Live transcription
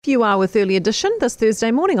You are with Early Edition this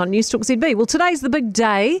Thursday morning on News Talk ZB. Well, today's the big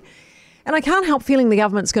day, and I can't help feeling the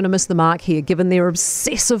government's going to miss the mark here, given their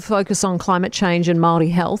obsessive focus on climate change and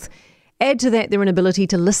Māori health. Add to that their inability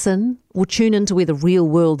to listen or tune into where the real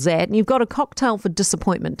world's at, and you've got a cocktail for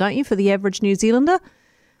disappointment, don't you, for the average New Zealander?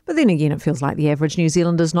 But then again, it feels like the average New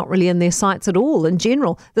Zealander's not really in their sights at all. In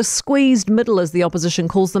general, the squeezed middle, as the opposition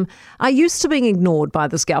calls them, are used to being ignored by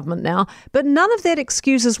this government now. But none of that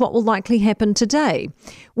excuses what will likely happen today,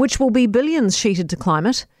 which will be billions sheeted to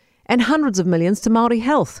climate and hundreds of millions to Māori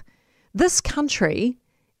health. This country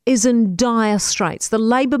is in dire straits. The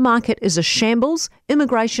labour market is a shambles.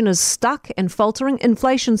 Immigration is stuck and faltering.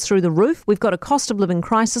 Inflation's through the roof. We've got a cost of living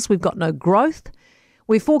crisis. We've got no growth.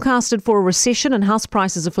 We're forecasted for a recession and house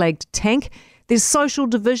prices are flagged to tank. There's social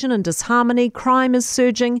division and disharmony. Crime is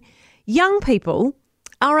surging. Young people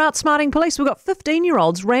are outsmarting police. We've got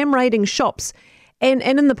 15-year-olds ram-raiding shops and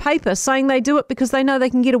in the paper saying they do it because they know they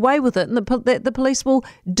can get away with it and the police will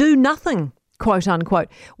do nothing, quote unquote.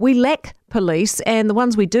 We lack police, and the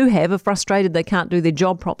ones we do have are frustrated they can't do their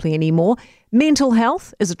job properly anymore. Mental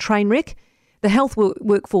health is a train wreck. The health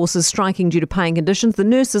workforce is striking due to paying conditions. The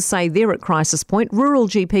nurses say they're at crisis point. Rural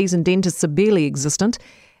GPs and dentists are barely existent.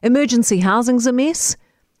 Emergency housing's a mess.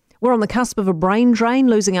 We're on the cusp of a brain drain,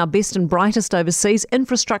 losing our best and brightest overseas.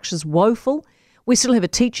 Infrastructure's woeful. We still have a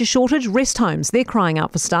teacher shortage. Rest homes, they're crying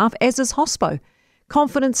out for staff, as is Hospo.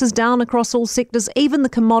 Confidence is down across all sectors. Even the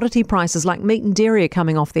commodity prices like meat and dairy are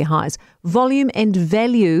coming off their highs. Volume and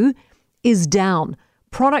value is down.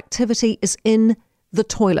 Productivity is in the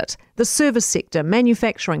toilet. The service sector,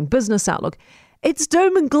 manufacturing, business outlook. It's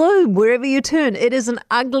doom and gloom wherever you turn. It is an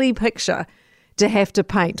ugly picture to have to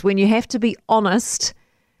paint when you have to be honest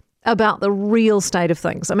about the real state of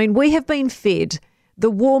things. I mean, we have been fed the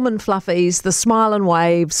warm and fluffies, the smile and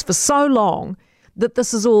waves for so long that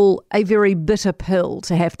this is all a very bitter pill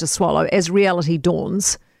to have to swallow as reality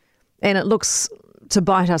dawns. And it looks to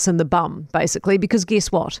bite us in the bum, basically, because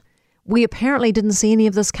guess what? We apparently didn't see any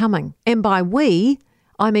of this coming. And by we,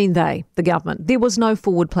 I mean they, the government. There was no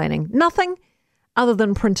forward planning. Nothing other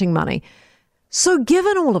than printing money. So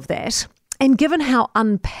given all of that, and given how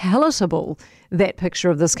unpalatable that picture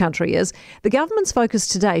of this country is, the government's focus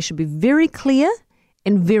today should be very clear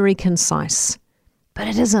and very concise. But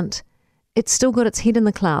it isn't. It's still got its head in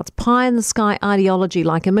the clouds. Pie in the sky ideology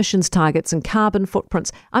like emissions targets and carbon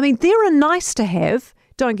footprints. I mean, they're a nice to have,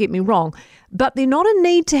 don't get me wrong, but they're not a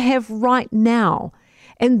need to have right now.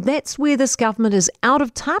 And that's where this government is out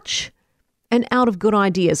of touch and out of good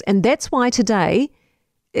ideas. And that's why today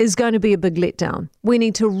is going to be a big letdown. We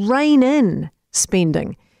need to rein in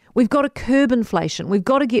spending. We've got to curb inflation. We've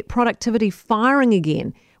got to get productivity firing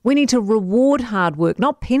again. We need to reward hard work,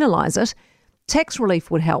 not penalise it. Tax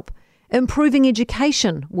relief would help. Improving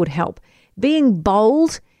education would help. Being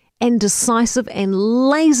bold and decisive and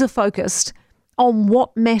laser focused on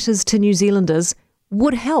what matters to New Zealanders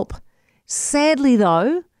would help. Sadly,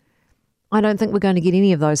 though, I don't think we're going to get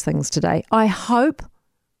any of those things today. I hope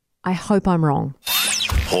I'm wrong.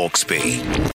 Hawkesby.